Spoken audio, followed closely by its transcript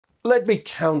Let me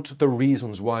count the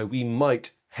reasons why we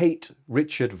might hate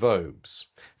Richard Vobes.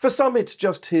 For some, it's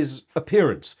just his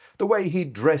appearance, the way he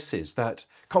dresses, that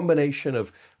combination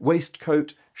of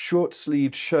waistcoat,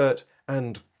 short-sleeved shirt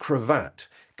and cravat,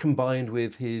 combined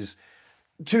with his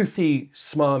toothy,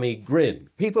 smarmy grin.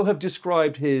 People have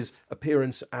described his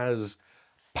appearance as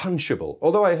punchable,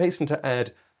 although I hasten to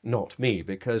add, not me,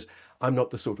 because I'm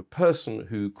not the sort of person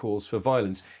who calls for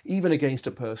violence, even against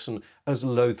a person as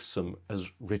loathsome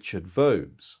as Richard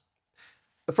Vobes.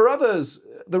 For others,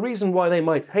 the reason why they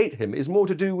might hate him is more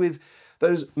to do with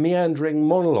those meandering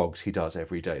monologues he does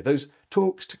every day, those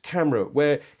talks to camera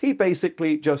where he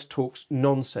basically just talks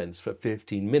nonsense for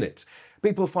 15 minutes.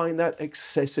 People find that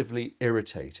excessively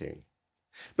irritating.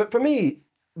 But for me,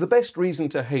 the best reason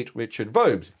to hate Richard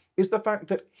Vobes is the fact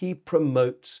that he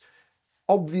promotes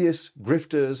obvious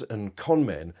grifters and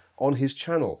conmen on his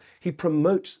channel. He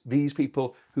promotes these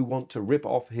people who want to rip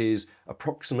off his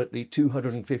approximately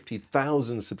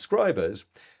 250,000 subscribers,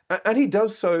 and he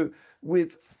does so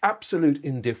with absolute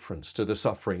indifference to the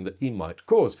suffering that he might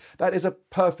cause. That is a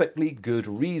perfectly good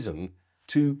reason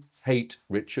to hate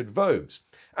Richard Vobes.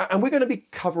 And we're going to be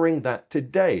covering that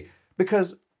today,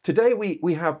 because today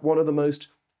we have one of the most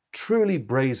truly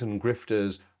brazen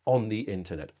grifters on the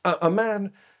internet. A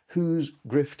man whose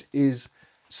grift is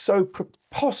so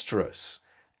preposterous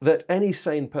that any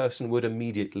sane person would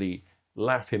immediately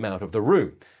laugh him out of the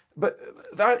room. But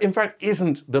that, in fact,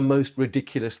 isn't the most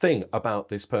ridiculous thing about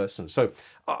this person. So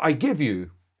I give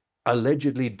you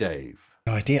Allegedly Dave.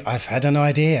 Idea. I've had an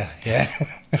idea, yeah.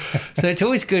 So it's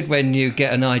always good when you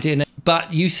get an idea.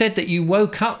 But you said that you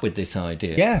woke up with this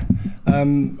idea. Yeah.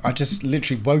 I just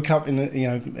literally woke up in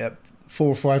at 4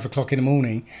 or 5 o'clock in the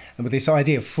morning, and with this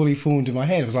idea fully formed in my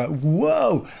head. I was like,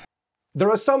 whoa! There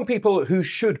are some people who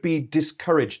should be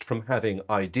discouraged from having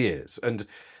ideas, and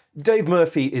Dave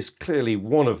Murphy is clearly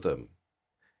one of them.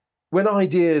 When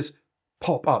ideas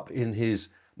pop up in his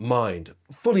mind,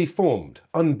 fully formed,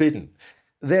 unbidden,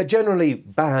 they're generally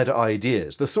bad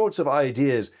ideas, the sorts of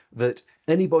ideas that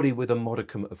anybody with a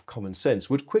modicum of common sense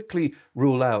would quickly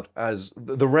rule out as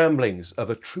the ramblings of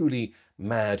a truly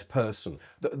mad person,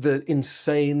 the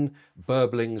insane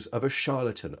burblings of a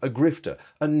charlatan, a grifter,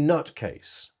 a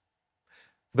nutcase.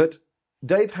 But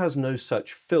Dave has no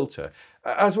such filter,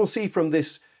 as we'll see from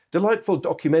this delightful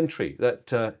documentary that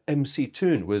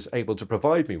MCToon was able to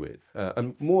provide me with.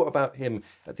 And more about him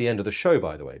at the end of the show,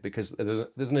 by the way, because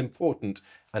there's an important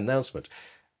announcement.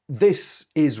 This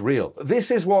is real.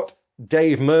 This is what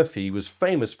Dave Murphy was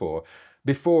famous for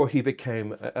before he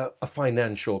became a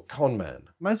financial con man.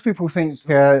 Most people think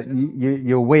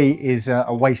your wee is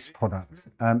a waste product.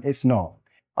 It's not.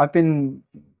 I've been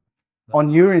on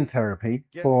urine therapy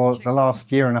for the last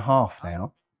 1.5 years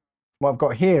now. What I've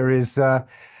got here is,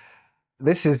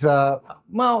 this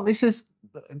is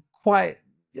quite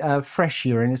fresh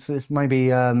urine. It's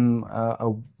maybe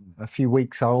a few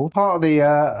weeks old. Part of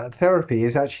the therapy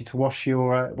is actually to wash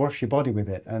your body with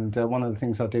it, and one of the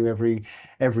things I do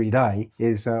every day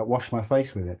is wash my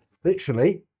face with it.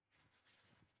 Literally.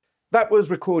 That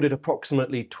was recorded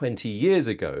approximately 20 years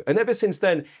ago, and ever since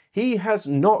then, he has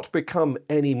not become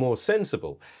any more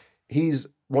sensible. He's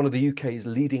one of the UK's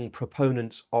leading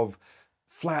proponents of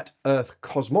flat Earth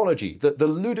cosmology, the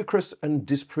ludicrous and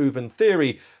disproven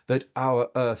theory that our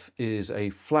Earth is a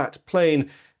flat plane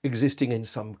existing in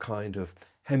some kind of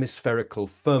hemispherical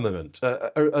firmament,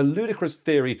 a ludicrous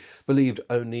theory believed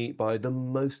only by the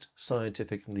most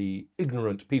scientifically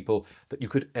ignorant people that you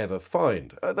could ever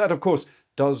find. That, of course,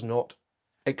 does not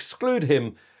exclude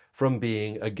him from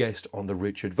being a guest on the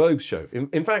Richard Vobes show.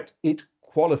 In fact, it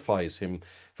qualifies him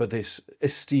for this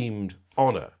esteemed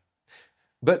honour.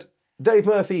 But Dave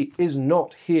Murphy is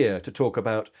not here to talk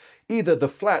about either the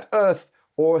flat Earth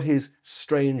or his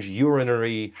strange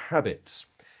urinary habits.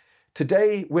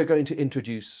 Today, we're going to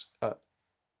introduce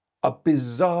a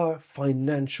bizarre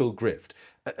financial grift,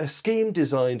 a scheme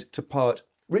designed to part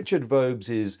Richard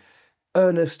Vobes'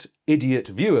 earnest idiot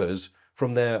viewers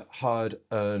from their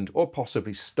hard-earned or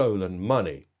possibly stolen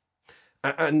money.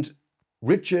 And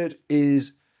Richard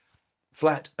is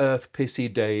Flat Earth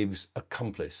Pissy Dave's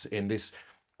accomplice in this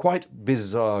quite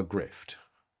bizarre grift.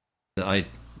 I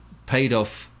paid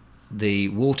off the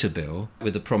water bill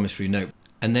with a promissory note,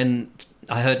 and then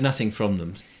I heard nothing from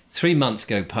them. 3 months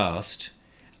go past,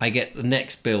 I get the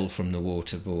next bill from the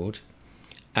water board,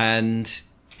 and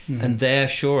there,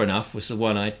 sure enough, was the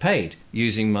one I'd paid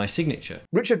using my signature.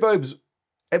 Richard Vobes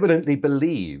evidently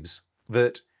believes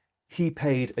that he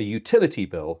paid a utility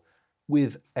bill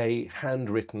with a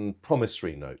handwritten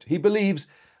promissory note. He believes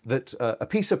that a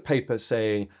piece of paper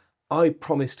saying, I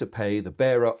promised to pay the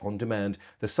bearer on demand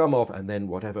the sum of, and then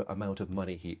whatever amount of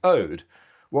money he owed,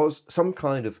 was some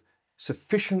kind of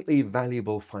sufficiently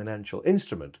valuable financial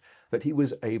instrument that he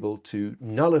was able to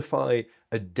nullify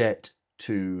a debt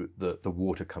to the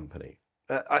water company.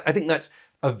 I think that's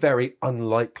a very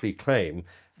unlikely claim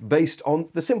based on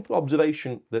the simple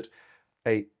observation that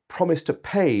a promise to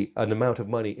pay an amount of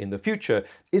money in the future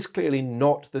is clearly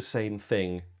not the same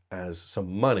thing as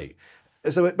some money.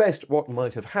 So at best, what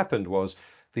might have happened was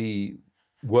the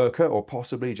worker, or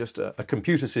possibly just a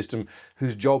computer system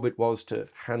whose job it was to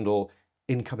handle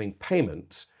incoming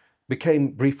payments,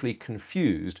 became briefly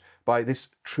confused by this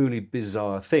truly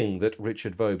bizarre thing that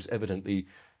Richard Vobes evidently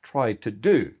tried to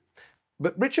do.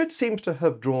 But Richard seems to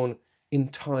have drawn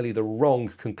entirely the wrong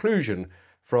conclusion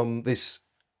from this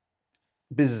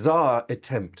bizarre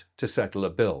attempt to settle a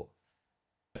bill.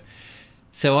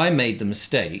 So I made the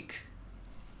mistake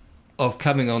of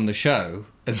coming on the show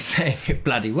and saying it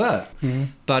bloody worked.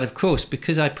 But of course,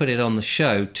 because I put it on the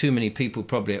show, too many people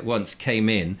probably at once came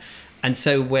in. And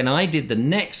so when I did the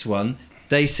next one,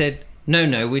 they said,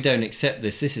 no, we don't accept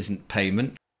this. This isn't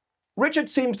payment. Richard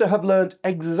seems to have learnt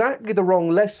exactly the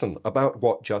wrong lesson about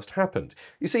what just happened.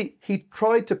 You see, he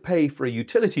tried to pay for a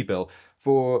utility bill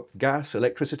for gas,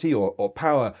 electricity, or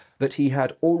power that he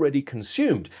had already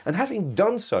consumed, and having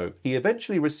done so, he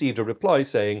eventually received a reply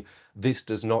saying, "This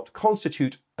does not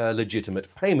constitute a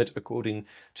legitimate payment according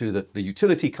to the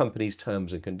utility company's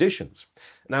terms and conditions."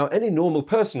 Now, any normal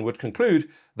person would conclude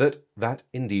that that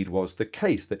indeed was the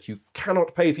case, that you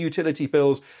cannot pay for utility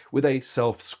bills with a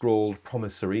self-scrawled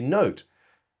promissory note.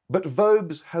 But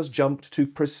Vobes has jumped to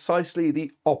precisely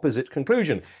the opposite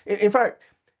conclusion. In fact,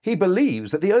 he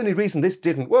believes that the only reason this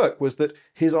didn't work was that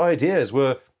his ideas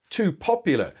were too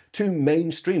popular, too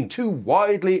mainstream, too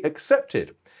widely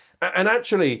accepted. And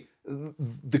actually,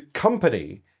 the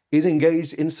company is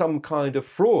engaged in some kind of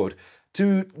fraud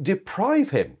to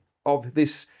deprive him of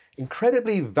this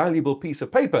incredibly valuable piece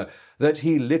of paper that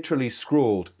he literally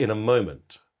scrawled in a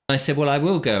moment. I said, well, I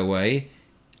will go away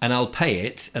and I'll pay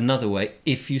it another way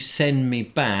if you send me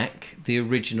back the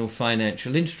original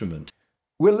financial instrument.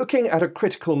 We're looking at a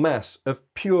critical mass of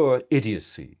pure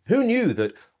idiocy. Who knew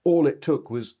that all it took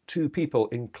was two people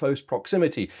in close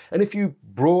proximity? And if you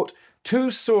brought two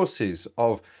sources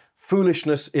of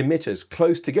foolishness emitters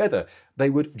close together, they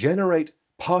would generate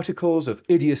particles of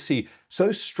idiocy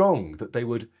so strong that they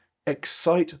would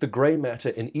excite the grey matter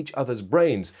in each other's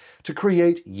brains to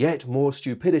create yet more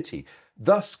stupidity,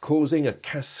 thus causing a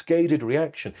cascaded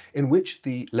reaction in which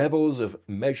the levels of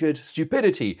measured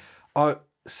stupidity are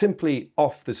simply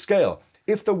off the scale.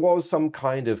 If there was some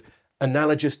kind of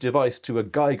analogous device to a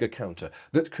Geiger counter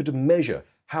that could measure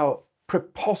how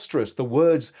preposterous the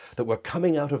words that were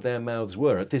coming out of their mouths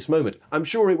were at this moment, I'm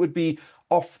sure it would be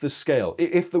off the scale.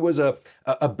 If there was a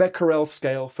Becquerel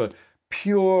scale for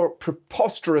pure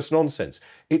preposterous nonsense,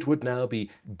 it would now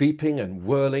be beeping and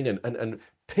whirling and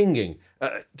pinging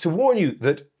to warn you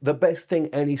that the best thing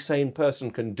any sane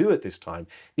person can do at this time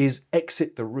is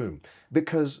exit the room,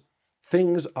 because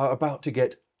things are about to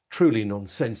get truly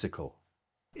nonsensical.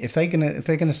 If they're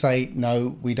gonna say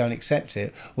no, we don't accept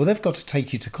it, well, they've got to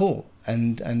take you to court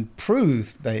and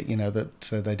prove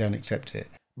that they don't accept it.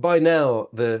 By now,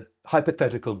 the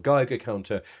hypothetical Geiger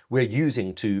counter we're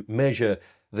using to measure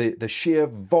the sheer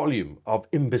volume of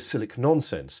imbecilic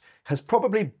nonsense has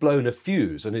probably blown a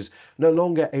fuse and is no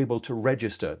longer able to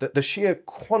register the sheer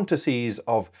quantities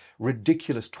of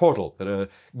ridiculous twaddle that are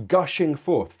gushing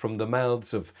forth from the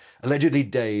mouths of allegedly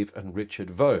Dave and Richard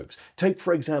Vobes. Take,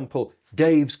 for example,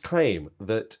 Dave's claim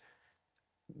that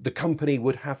the company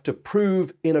would have to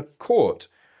prove in a court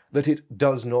that it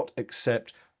does not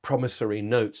accept promissory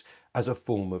notes as a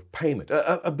form of payment.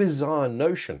 A bizarre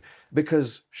notion,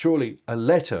 because surely a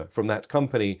letter from that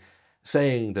company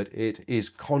saying that it is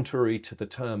contrary to the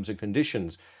terms and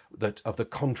conditions of the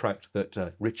contract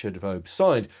that Richard Vobes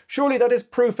signed, surely that is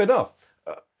proof enough.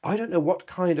 I don't know what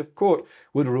kind of court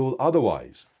would rule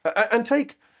otherwise. And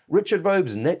take Richard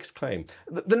Vobes' next claim.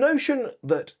 The notion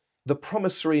that the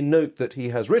promissory note that he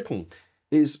has written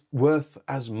is worth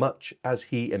as much as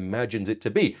he imagines it to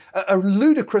be. A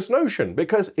ludicrous notion,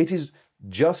 because it is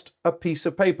just a piece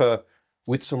of paper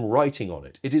with some writing on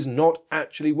it. It is not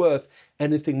actually worth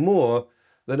anything more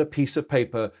than a piece of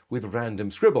paper with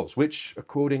random scribbles, which,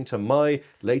 according to my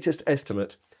latest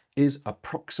estimate, is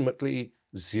approximately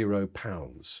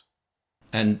 £0.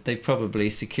 And they probably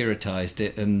securitized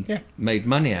it and made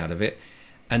money out of it.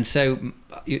 And so,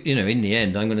 in the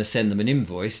end, I'm going to send them an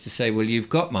invoice to say, well, you've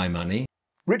got my money.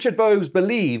 Richard Vobes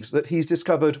believes that he's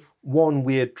discovered one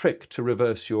weird trick to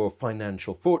reverse your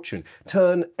financial fortune.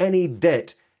 Turn any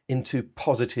debt into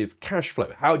positive cash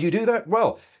flow. How do you do that?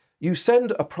 Well, you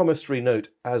send a promissory note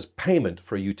as payment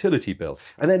for a utility bill,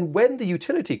 and then when the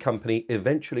utility company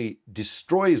eventually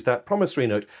destroys that promissory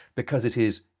note because it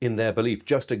is, in their belief,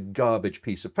 just a garbage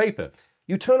piece of paper,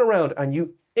 you turn around and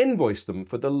you invoice them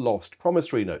for the lost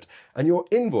promissory note, and your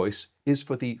invoice is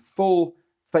for the full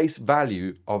face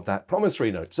value of that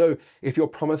promissory note. So if your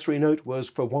promissory note was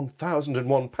for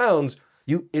 £1,001,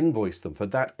 you invoice them for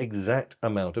that exact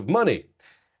amount of money.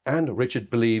 And Richard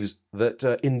believes that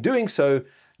in doing so,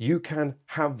 you can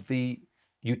have the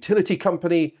utility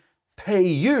company pay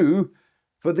you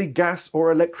for the gas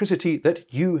or electricity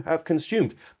that you have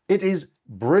consumed. It is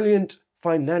brilliant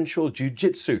financial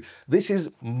jiu-jitsu. This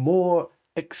is more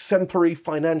exemplary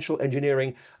financial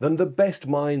engineering than the best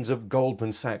minds of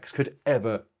Goldman Sachs could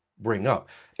ever bring up.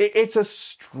 It's a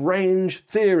strange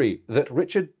theory that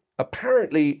Richard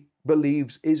apparently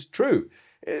believes is true.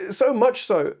 So much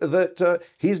so that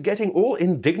he's getting all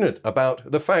indignant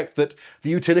about the fact that the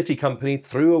utility company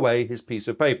threw away his piece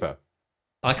of paper.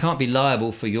 I can't be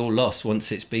liable for your loss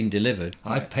once it's been delivered.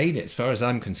 I've paid it as far as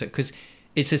I'm concerned, because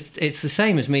it's the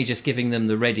same as me just giving them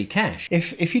the ready cash.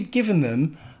 If you'd given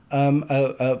them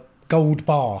a gold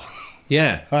bar,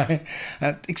 Yeah. right,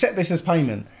 accept this as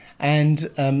payment, and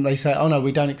they say, oh no,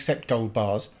 we don't accept gold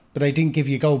bars, but they didn't give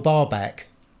you a gold bar back,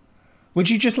 would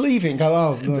you just leave it and go,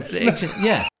 oh, no.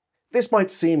 Yeah. This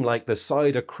might seem like the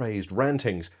cider-crazed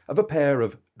rantings of a pair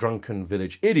of drunken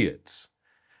village idiots,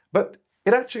 but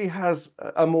it actually has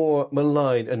a more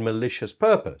malign and malicious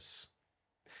purpose.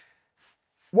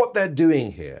 What they're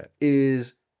doing here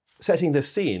is setting the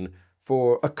scene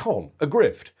for a con, a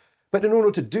grift. But in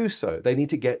order to do so, they need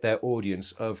to get their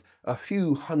audience of a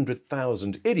few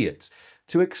 100,000 idiots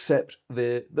to accept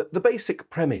the basic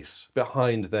premise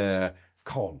behind their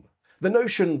con. The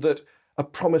notion that a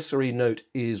promissory note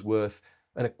is worth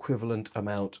an equivalent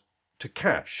amount to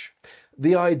cash.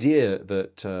 The idea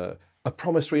that a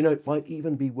promissory note might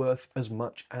even be worth as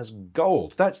much as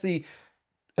gold. That's the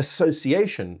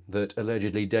association that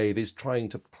allegedly Dave is trying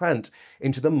to plant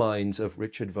into the minds of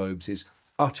Richard Vobes'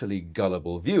 utterly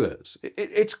gullible viewers.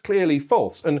 It's clearly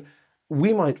false, and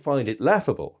we might find it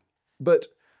laughable, but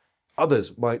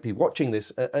others might be watching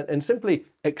this and simply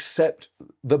accept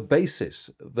the basis,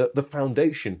 the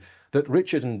foundation that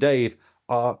Richard and Dave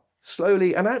are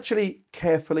slowly and actually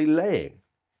carefully laying.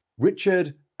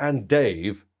 Richard and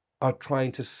Dave are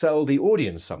trying to sell the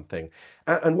audience something,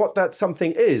 and what that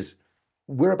something is,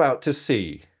 we're about to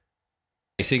see.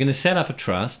 So you're going to set up a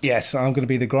trust? Yes, I'm going to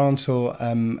be the grantor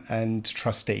and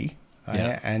trustee,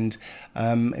 and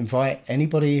invite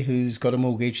anybody who's got a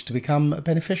mortgage to become a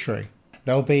beneficiary.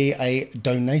 There'll be a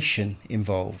donation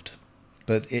involved,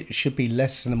 but it should be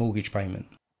less than a mortgage payment.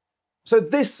 So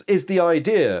this is the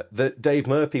idea that Dave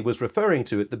Murphy was referring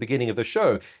to at the beginning of the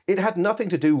show. It had nothing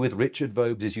to do with Richard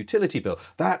Vobes' utility bill.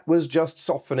 That was just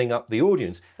softening up the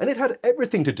audience. And it had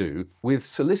everything to do with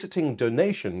soliciting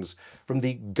donations from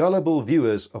the gullible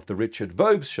viewers of the Richard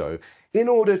Vobes show in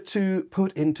order to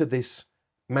put into this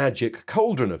magic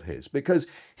cauldron of his, because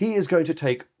he is going to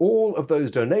take all of those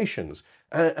donations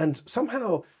and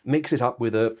somehow mix it up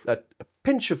with a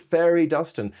pinch of fairy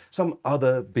dust and some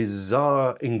other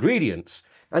bizarre ingredients,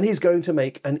 and he's going to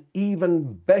make an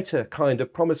even better kind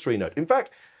of promissory note. In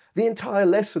fact, the entire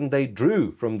lesson they drew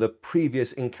from the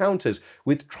previous encounters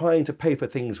with trying to pay for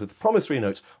things with promissory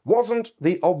notes wasn't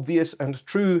the obvious and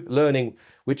true learning,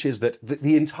 which is that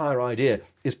the entire idea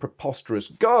is preposterous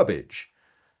garbage,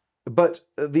 but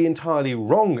the entirely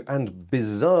wrong and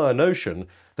bizarre notion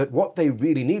that what they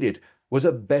really needed was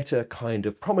a better kind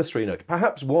of promissory note,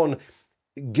 perhaps one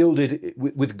gilded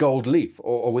with gold leaf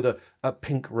or with a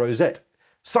pink rosette.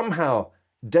 Somehow,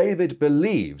 David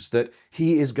believes that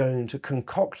he is going to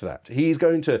concoct that. He's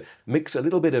going to mix a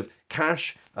little bit of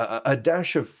cash, a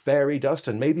dash of fairy dust,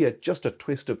 and maybe just a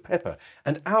twist of pepper,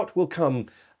 and out will come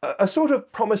a sort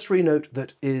of promissory note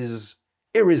that is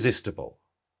irresistible.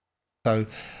 So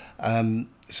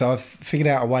I've figured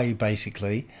out a way,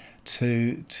 basically,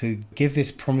 to give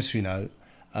this promissory note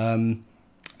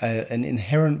an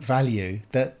inherent value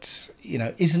that,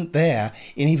 isn't there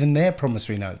in even their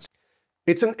promissory notes.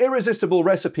 It's an irresistible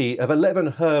recipe of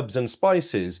 11 herbs and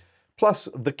spices, plus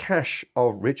the cash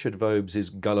of Richard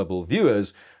Vobes' gullible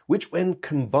viewers, which when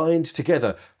combined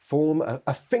together form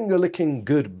a finger-licking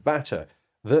good batter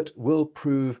that will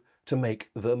prove to make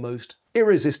the most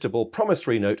irresistible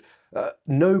promissory note.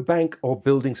 No bank or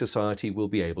building society will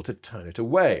be able to turn it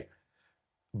away.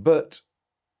 But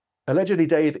allegedly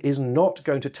Dave is not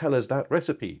going to tell us that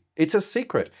recipe. It's a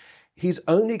secret. He's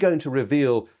only going to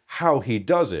reveal how he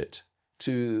does it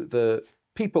to the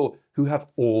people who who have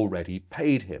already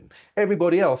paid him.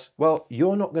 Everybody else, well,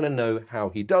 you're not going to know how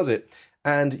he does it,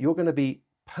 and you're going to be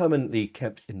permanently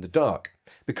kept in the dark,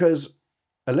 because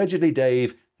allegedly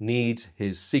Dave needs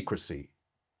his secrecy.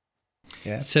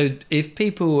 Yeah. So if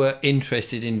people were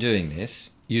interested in doing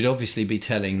this, you'd obviously be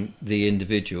telling the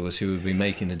individuals who would be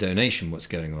making the donation what's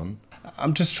going on.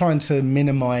 I'm just trying to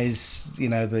minimise,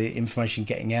 the information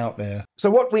getting out there. So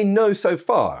what we know so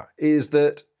far is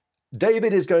that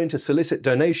David is going to solicit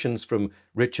donations from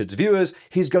Richard's viewers.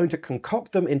 He's going to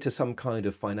concoct them into some kind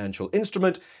of financial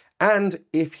instrument. And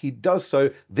if he does so,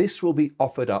 this will be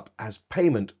offered up as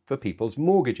payment for people's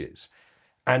mortgages.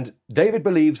 And David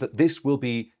believes that this will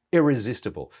be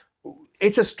irresistible.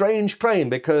 It's a strange claim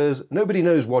because nobody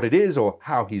knows what it is or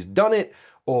how he's done it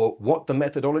or what the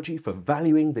methodology for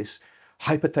valuing this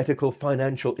hypothetical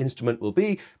financial instrument will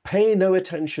be. Pay no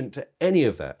attention to any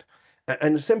of that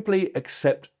and simply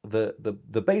accept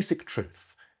the basic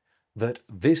truth that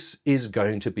this is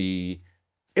going to be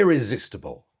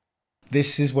irresistible.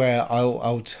 This is where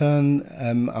I'll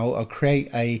create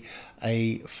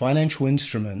a financial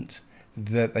instrument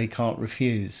that they can't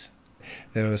refuse.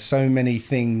 There are so many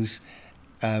things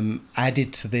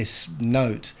added to this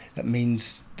note that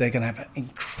means they're going to have an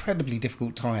incredibly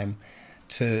difficult time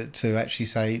to actually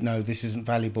say, no, this isn't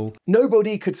valuable.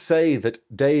 Nobody could say that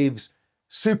Dave's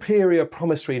superior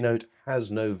promissory note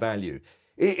has no value.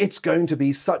 It's going to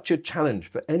be such a challenge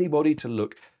for anybody to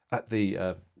look at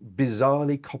the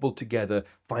bizarrely cobbled together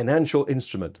financial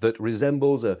instrument that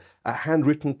resembles a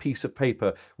handwritten piece of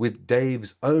paper with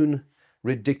Dave's own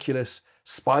ridiculous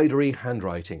spidery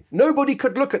handwriting. Nobody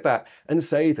could look at that and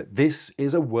say that this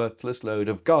is a worthless load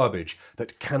of garbage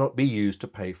that cannot be used to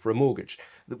pay for a mortgage.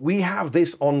 We have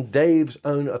this on Dave's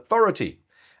own authority.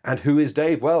 And who is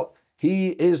Dave? Well, he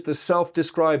is the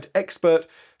self-described expert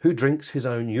who drinks his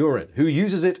own urine, who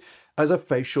uses it as a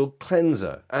facial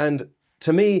cleanser. And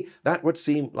to me, that would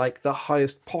seem like the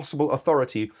highest possible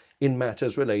authority in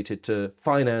matters related to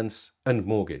finance and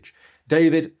mortgage.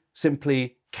 David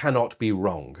simply cannot be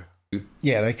wrong.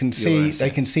 Yeah, they can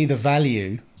see the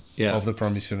value of the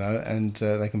promissory note, and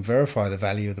they can verify the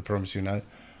value of the promissory note,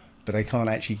 but they can't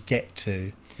actually get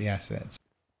to the assets.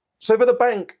 So for the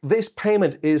bank, this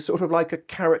payment is sort of like a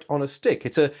carrot on a stick.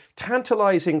 It's a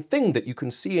tantalizing thing that you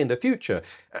can see in the future,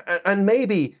 and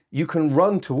maybe you can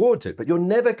run towards it, but you're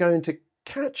never going to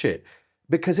catch it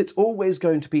because it's always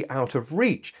going to be out of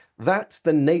reach. That's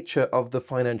the nature of the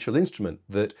financial instrument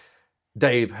that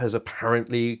Dave has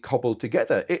apparently cobbled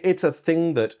together. It's a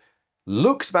thing that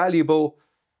looks valuable,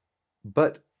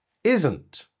 but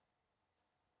isn't.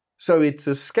 So it's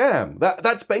a scam.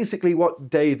 That's basically what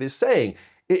Dave is saying.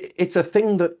 It's a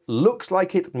thing that looks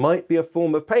like it might be a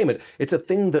form of payment. It's a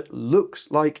thing that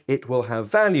looks like it will have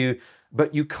value,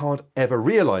 but you can't ever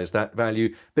realize that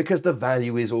value because the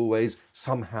value is always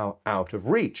somehow out of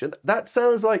reach. And that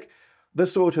sounds like the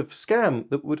sort of scam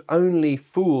that would only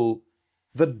fool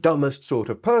the dumbest sort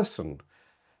of person.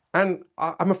 And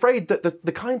I'm afraid that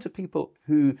the kinds of people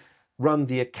who run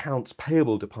the accounts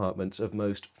payable departments of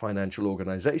most financial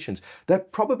organizations, they're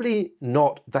probably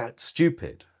not that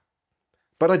stupid.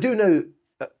 But I do know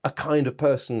a kind of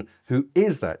person who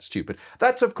is that stupid.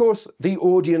 That's, of course, the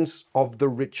audience of the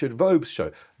Richard Vobes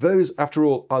show. Those, after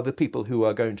all, are the people who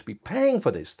are going to be paying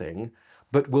for this thing,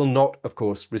 but will not, of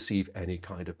course, receive any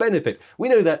kind of benefit. We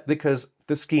know that because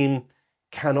the scheme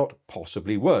cannot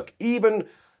possibly work. Even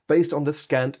based on the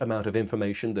scant amount of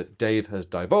information that Dave has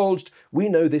divulged, we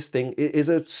know this thing is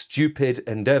a stupid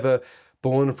endeavour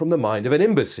born from the mind of an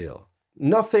imbecile.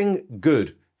 Nothing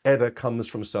good ever comes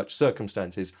from such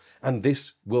circumstances, and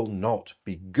this will not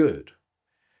be good.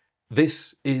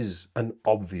 This is an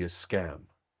obvious scam.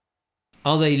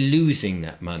 Are they losing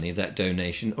that money, that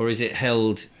donation, or is it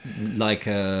held like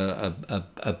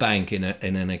a bank in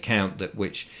an account that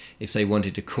which, if they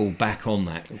wanted to call back on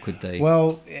that, could they?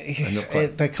 Well,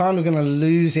 they're kind of going to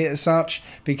lose it as such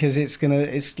because it's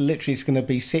literally going to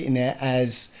be sitting there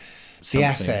as the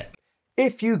asset.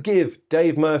 If you give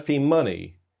Dave Murphy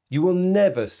money, you will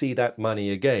never see that money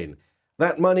again.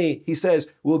 That money, he says,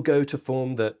 will go to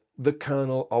form the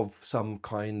kernel of some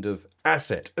kind of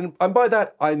asset. And by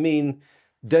that, I mean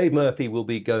Dave Murphy will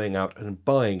be going out and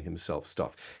buying himself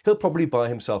stuff. He'll probably buy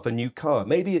himself a new car,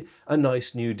 maybe a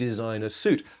nice new designer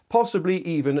suit, possibly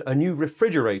even a new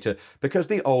refrigerator because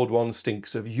the old one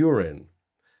stinks of urine.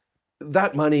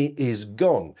 That money is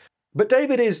gone. But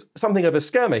David is something of a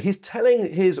scammer. He's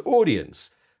telling his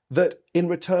audience that in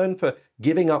return for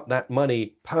giving up that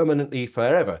money permanently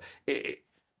forever,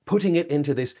 putting it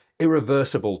into this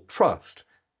irreversible trust,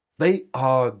 they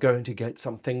are going to get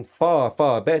something far,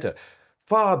 far better.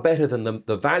 far better than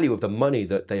the value of the money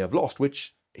that they have lost,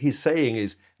 which he's saying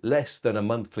is less than a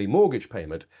monthly mortgage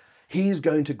payment. He's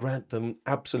going to grant them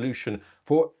absolution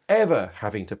for ever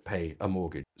having to pay a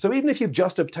mortgage. So even if you've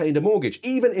just obtained a mortgage,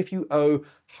 even if you owe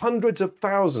hundreds of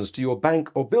thousands to your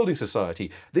bank or building society,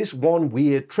 this one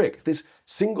weird trick, this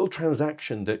single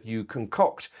transaction that you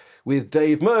concoct with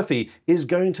Dave Murphy is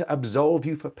going to absolve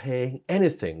you for paying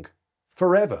anything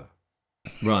forever.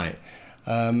 Right.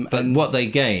 But what they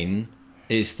gain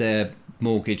is their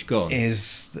mortgage gone.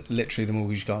 Is literally the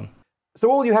mortgage gone.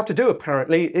 So all you have to do,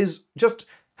 apparently, is just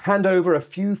hand over a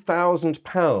few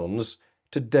 £1,000s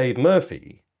to Dave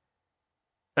Murphy,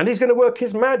 and he's going to work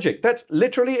his magic. That's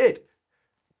literally it.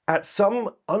 At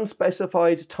some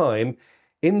unspecified time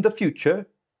in the future,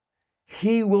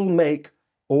 he will make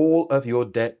all of your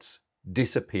debts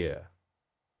disappear.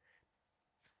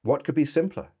 What could be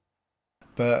simpler?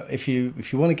 But if you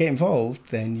want to get involved,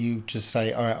 then you just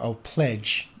say, all right, I'll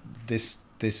pledge this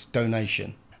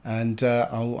donation, and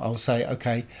I'll say,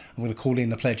 okay, I'm going to call in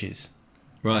the pledges.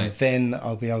 Right. And then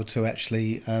I'll be able to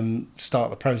actually start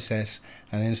the process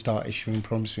and then start issuing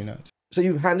promissory notes. So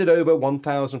you've handed over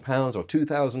 £1,000 or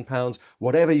 £2,000,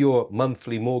 whatever your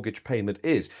monthly mortgage payment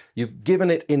is. You've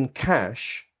given it in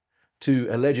cash to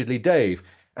allegedly Dave,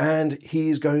 and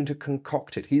he's going to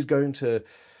concoct it. He's going to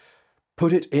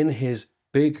put it in his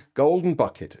big golden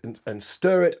bucket and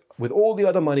stir it with all the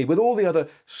other money, with all the other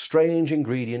strange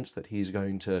ingredients that he's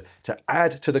going to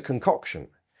add to the concoction.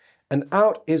 And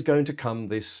out is going to come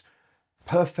this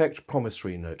perfect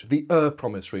promissory note, the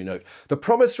promissory note, the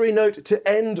promissory note to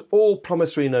end all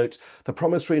promissory notes, the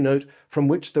promissory note from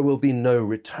which there will be no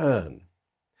return.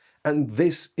 And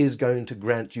this is going to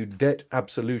grant you debt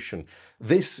absolution.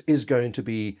 This is going to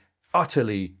be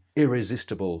utterly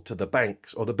irresistible to the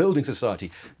banks or the building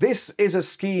society. This is a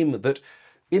scheme that,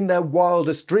 in their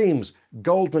wildest dreams,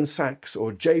 Goldman Sachs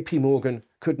or JP Morgan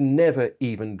could never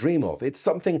even dream of. It's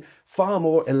something far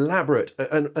more elaborate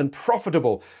and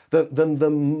profitable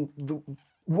than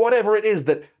whatever it is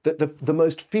that the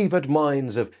most fevered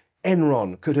minds of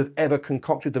Enron could have ever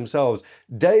concocted themselves.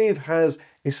 Dave has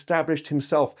established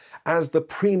himself as the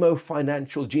primo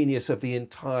financial genius of the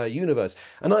entire universe,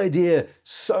 an idea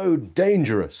so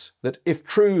dangerous that, if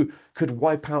true, could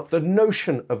wipe out the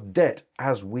notion of debt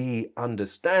as we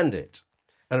understand it.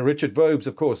 And Richard Vobes,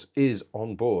 of course, is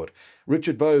on board.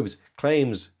 Richard Vobes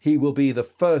claims he will be the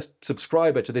first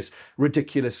subscriber to this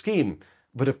ridiculous scheme.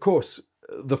 But of course,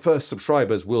 the first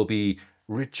subscribers will be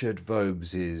Richard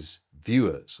Vobes'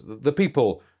 viewers, the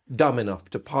people dumb enough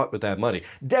to part with their money,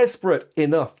 desperate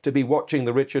enough to be watching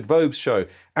the Richard Vobes show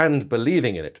and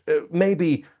believing in it.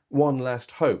 Maybe one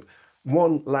last hope,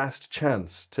 one last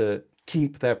chance to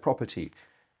keep their property.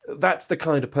 That's the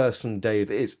kind of person Dave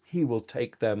is. He will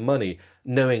take their money,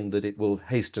 knowing that it will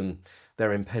hasten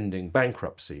their impending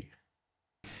bankruptcy.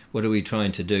 What are we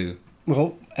trying to do?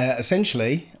 Well,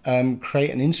 essentially, create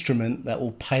an instrument that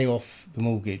will pay off the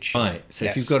mortgage. Right. So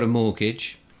Yes. if you've got a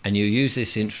mortgage and you use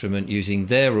this instrument using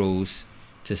their rules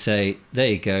to say, there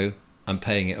you go, I'm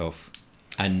paying it off.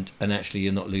 And actually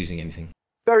you're not losing anything.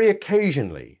 Very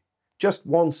occasionally, just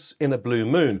once in a blue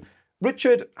moon,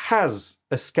 Richard has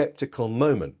a sceptical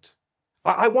moment.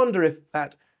 I wonder if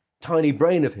that tiny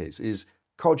brain of his is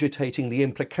cogitating the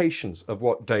implications of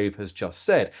what Dave has just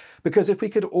said. Because if we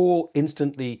could all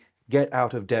instantly get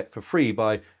out of debt for free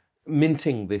by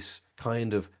minting this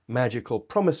kind of magical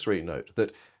promissory note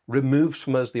that removes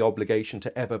from us the obligation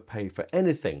to ever pay for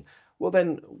anything, well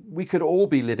then we could all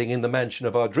be living in the mansion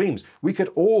of our dreams. We could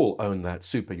all own that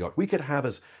super yacht. We could have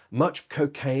as much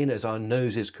cocaine as our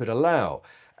noses could allow.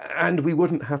 And we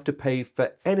wouldn't have to pay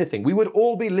for anything. We would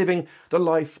all be living the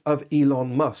life of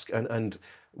Elon Musk and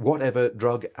whatever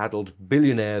drug-addled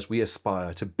billionaires we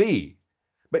aspire to be.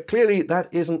 But clearly that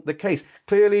isn't the case.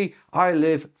 Clearly I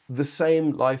live the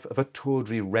same life of a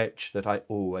tawdry wretch that I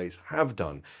always have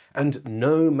done. And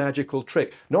no magical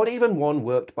trick, not even one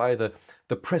worked by the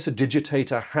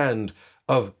prestidigitator hand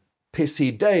of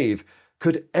Pissy Dave,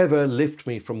 could ever lift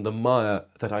me from the mire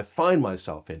that I find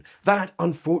myself in. That,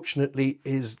 unfortunately,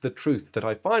 is the truth that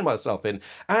I find myself in.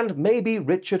 And maybe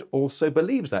Richard also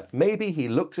believes that. Maybe he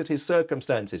looks at his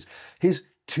circumstances, his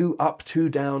 2 up, 2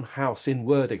 down house in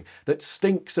Worthing that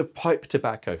stinks of pipe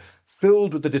tobacco,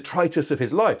 filled with the detritus of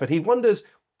his life, and he wonders,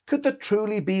 could there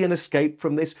truly be an escape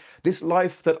from this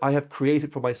life that I have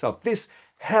created for myself, this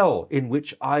hell in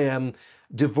which I am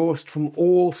divorced from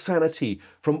all sanity,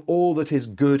 from all that is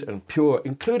good and pure,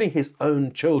 including his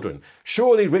own children?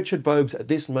 Surely Richard Vobes at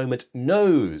this moment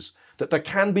knows that there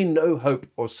can be no hope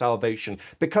or salvation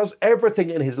because everything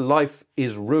in his life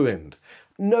is ruined.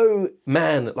 No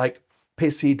man like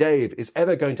pissy Dave is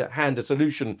ever going to hand a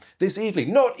solution this easily,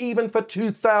 not even for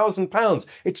 £2,000.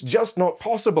 It's just not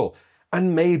possible.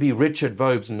 And maybe Richard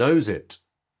Vobes knows it.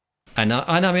 And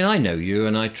I mean, I know you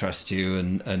and I trust you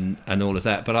and all of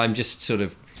that, but I'm just sort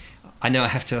of, I know I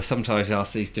have to sometimes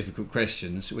ask these difficult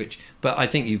questions, but I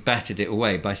think you've batted it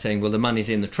away by saying, well, the money's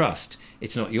in the trust.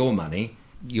 It's not your money.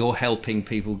 You're helping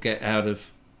people get out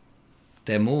of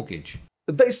their mortgage.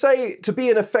 They say to be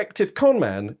an effective con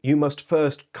man, you must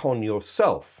first con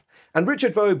yourself. And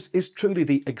Richard Vobes is truly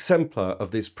the exemplar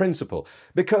of this principle,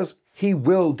 because he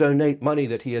will donate money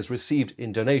that he has received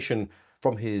in donation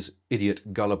from his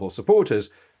idiot gullible supporters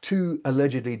to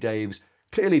allegedly Dave's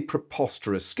clearly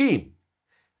preposterous scheme.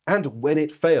 And when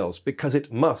it fails, because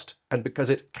it must and because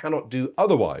it cannot do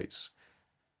otherwise,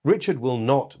 Richard will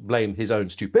not blame his own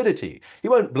stupidity. He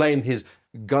won't blame his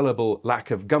gullible lack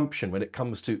of gumption when it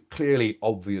comes to clearly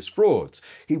obvious frauds.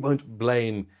 He won't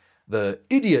blame the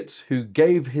idiots who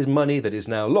gave his money that is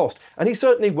now lost. And he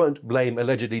certainly won't blame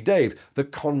allegedly Dave, the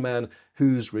con man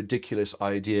whose ridiculous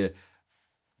idea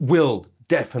will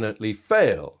definitely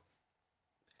fail.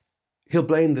 He'll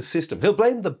blame the system. He'll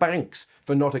blame the banks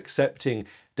for not accepting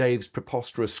Dave's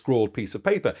preposterous scrawled piece of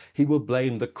paper. He will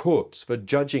blame the courts for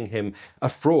judging him a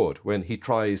fraud when he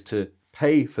tries to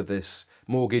pay for this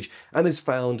mortgage and is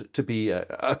found to be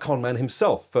a con man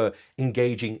himself for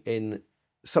engaging in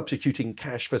substituting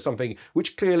cash for something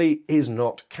which clearly is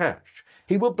not cash.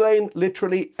 He will blame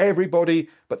literally everybody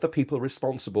but the people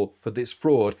responsible for this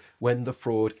fraud when the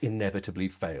fraud inevitably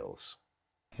fails.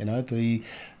 You know, the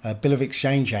Bill of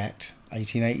Exchange Act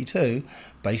 1882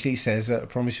 basically says that a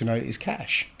promissory note is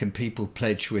cash. Can people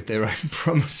pledge with their own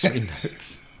promissory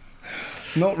notes?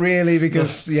 Not really,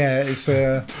 because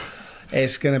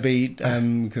it's going to be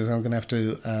because I'm going to have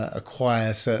to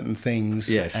acquire certain things.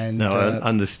 Yes, and,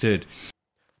 understood.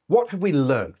 What have we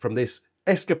learned from this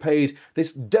escapade,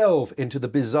 this delve into the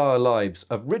bizarre lives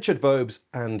of Richard Vobes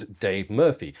and Dave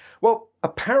Murphy? Well,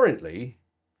 apparently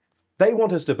they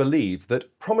want us to believe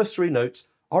that promissory notes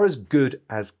are as good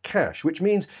as cash, which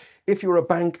means if you're a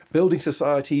bank, building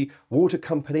society, water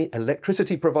company,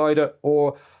 electricity provider,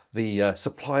 or the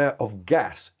supplier of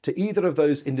gas to either of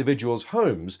those individuals'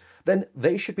 homes, then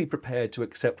they should be prepared to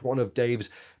accept one of Dave's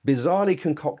bizarrely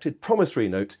concocted promissory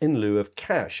notes in lieu of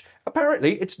cash.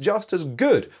 Apparently, it's just as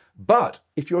good. But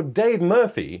if you're Dave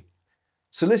Murphy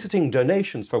soliciting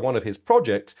donations for one of his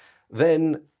projects,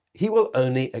 then he will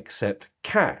only accept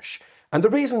cash. And the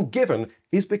reason given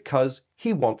is because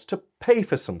he wants to pay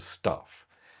for some stuff.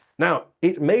 Now,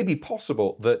 it may be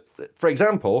possible that, for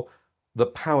example, the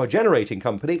power generating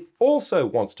company also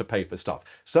wants to pay for stuff,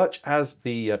 such as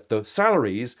the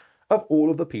salaries of all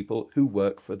of the people who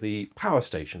work for the power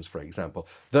stations, for example.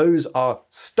 Those are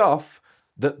stuff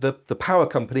that the power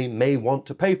company may want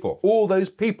to pay for, all those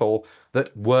people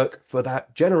that work for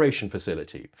that generation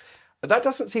facility. That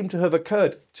doesn't seem to have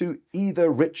occurred to either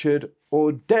Richard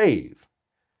or Dave.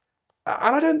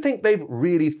 And I don't think they've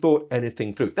really thought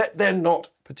anything through. They're not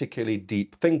particularly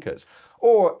deep thinkers.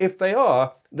 Or if they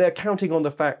are, they're counting on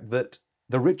the fact that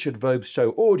the Richard Vobes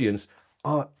show audience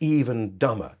are even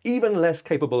dumber, even less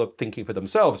capable of thinking for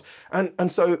themselves.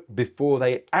 And so before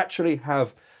they actually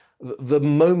have the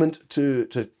moment to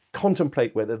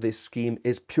contemplate whether this scheme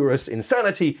is purest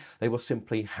insanity, they will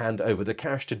simply hand over the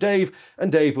cash to Dave,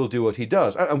 and Dave will do what he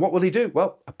does. And what will he do?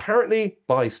 Well, apparently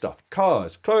buy stuff,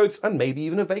 cars, clothes, and maybe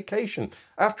even a vacation.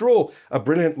 After all, a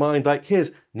brilliant mind like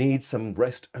his needs some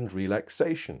rest and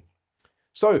relaxation.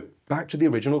 So, back to the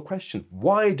original question.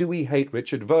 Why do we hate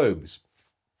Richard Vobes?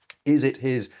 Is it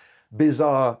his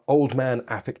bizarre old man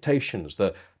affectations,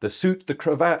 the suit, the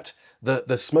cravat,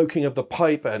 the smoking of the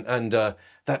pipe, and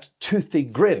that toothy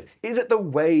grin? Is it the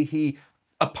way he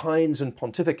opines and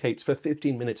pontificates for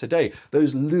 15 minutes a day,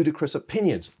 those ludicrous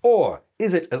opinions? Or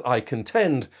is it, as I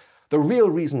contend, the real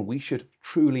reason we should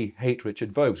truly hate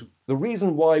Richard Vobes, the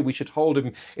reason why we should hold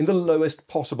him in the lowest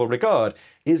possible regard,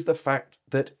 is the fact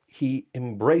that he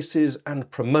embraces and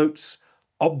promotes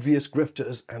obvious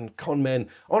grifters and con men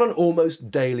on an almost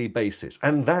daily basis.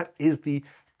 And that is the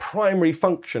primary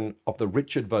function of the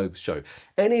Richard Vobes show.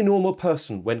 Any normal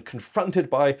person, when confronted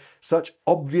by such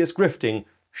obvious grifting,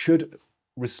 should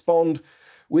respond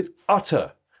with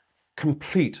utter,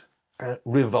 complete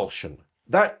revulsion.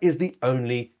 That is the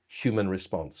only human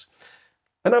response.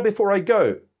 And now, before I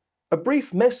go, a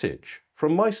brief message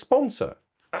from my sponsor.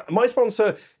 My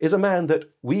sponsor is a man that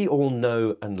we all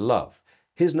know and love.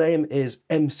 His name is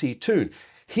MCToon.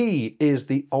 He is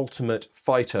the ultimate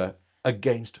fighter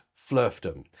against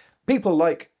flerfdom. People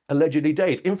like allegedly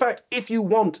Dave. In fact, if you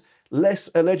want less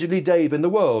allegedly Dave in the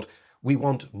world, we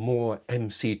want more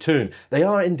MCToon. They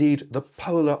are indeed the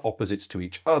polar opposites to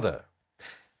each other.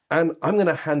 And I'm going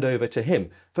to hand over to him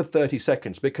for 30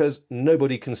 seconds because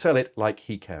nobody can sell it like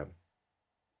he can.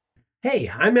 Hey,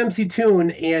 I'm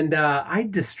MCToon, and I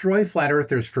destroy flat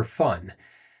earthers for fun.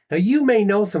 Now, you may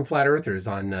know some flat earthers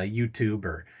on YouTube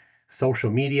or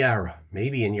social media, or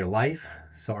maybe in your life.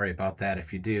 Sorry about that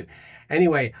if you do.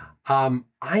 Anyway, I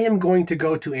am going to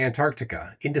go to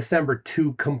Antarctica in December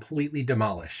to completely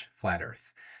demolish flat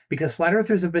earth. Because flat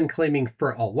earthers have been claiming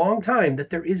for a long time that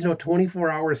there is no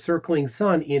 24-hour circling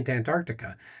sun in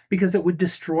Antarctica because it would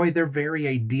destroy their very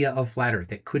idea of flat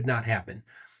earth. It could not happen.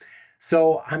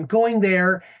 So I'm going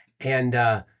there,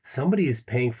 and somebody is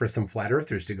paying for some flat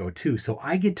earthers to go too. So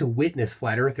I get to witness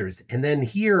flat earthers and then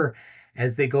hear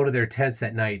as they go to their tents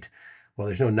at night. Well,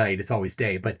 there's no night, it's always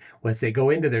day. But once they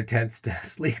go into their tents to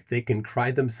sleep, they can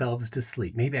cry themselves to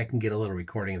sleep. Maybe I can get a little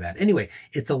recording of that. Anyway,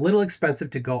 it's a little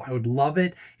expensive to go. I would love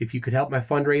it if you could help my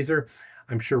fundraiser.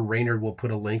 I'm sure Raynard will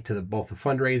put a link to both the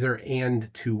fundraiser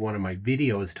and to one of my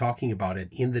videos talking about it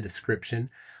in the description.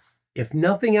 If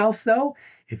nothing else, though,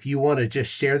 if you want to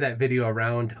just share that video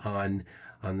around on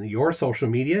your social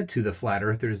media to the flat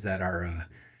earthers that are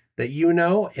that you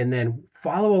know, and then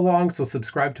follow along. So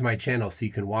subscribe to my channel so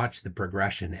you can watch the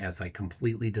progression as I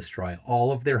completely destroy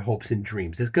all of their hopes and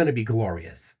dreams. It's going to be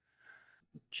glorious.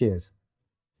 Cheers.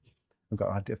 I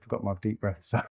forgot my deep breath. So.